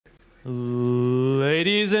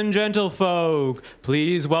Ladies and gentlefolk,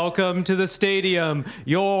 please welcome to the stadium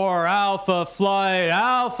your Alpha Flight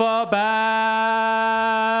Alphabets!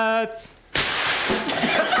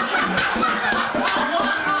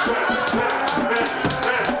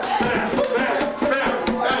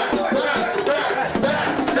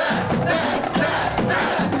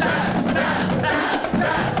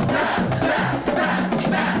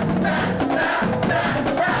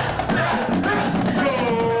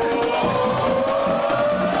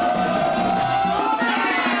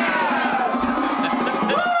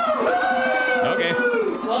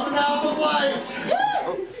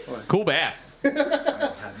 Cool bass.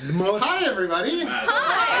 Hi, everybody.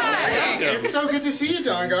 Hi. It's so good to see you,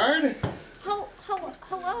 Dawnguard.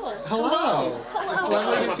 Hello. Hello. It's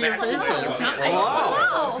lovely to see your faces.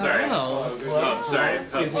 Hello. Sorry.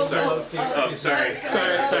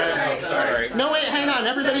 Sorry. No, wait, hang on.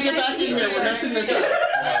 Everybody get back in here. We're messing this up.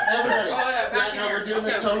 Everybody. No, we're doing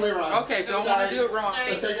this totally wrong. Okay, don't want to do it wrong.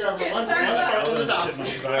 Let's take it over. One part from the top.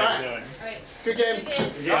 All right. Good game.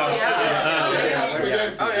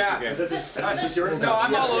 Oh, yeah. This is yours? No,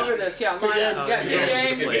 I'm all over this. Yeah, line up. Yeah, good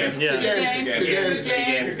game. Good game. Good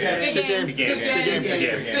game. Good game.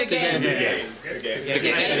 Good game. Good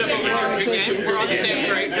game. We're on the same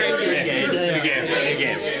great game. Good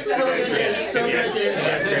game. So good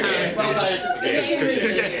game. Well played.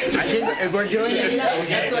 I think if we're doing it,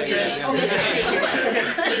 Excellent game.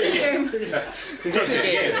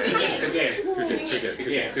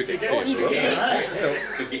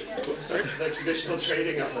 Good game. Sorry for the traditional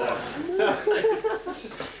trading of that.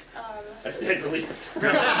 I stand relieved.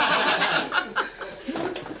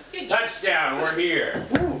 Touchdown, we're here.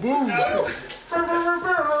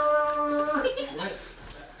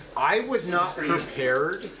 I was not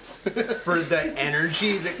prepared for the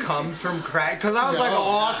energy that comes from crash, because I was like,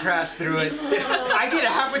 oh, I'll crash through it. I get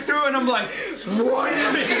halfway through and I'm like, what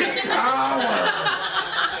is this power?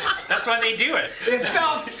 That's why they do it. It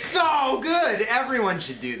felt so good. Everyone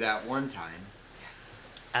should do that one time.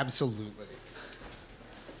 Absolutely.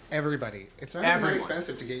 Everybody. It's not even that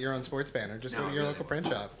expensive to get your own sports banner. Just go to your local print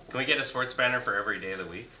shop. Can we get a sports banner for every day of the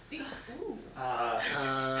week?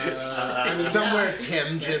 Somewhere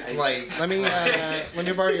Tim just like... Let me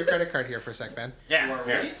borrow your credit card here for a sec, Ben. Yeah.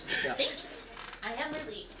 Thank you. I am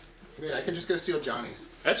relieved. Wait, I can just go steal Johnny's.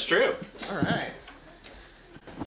 That's true. All right.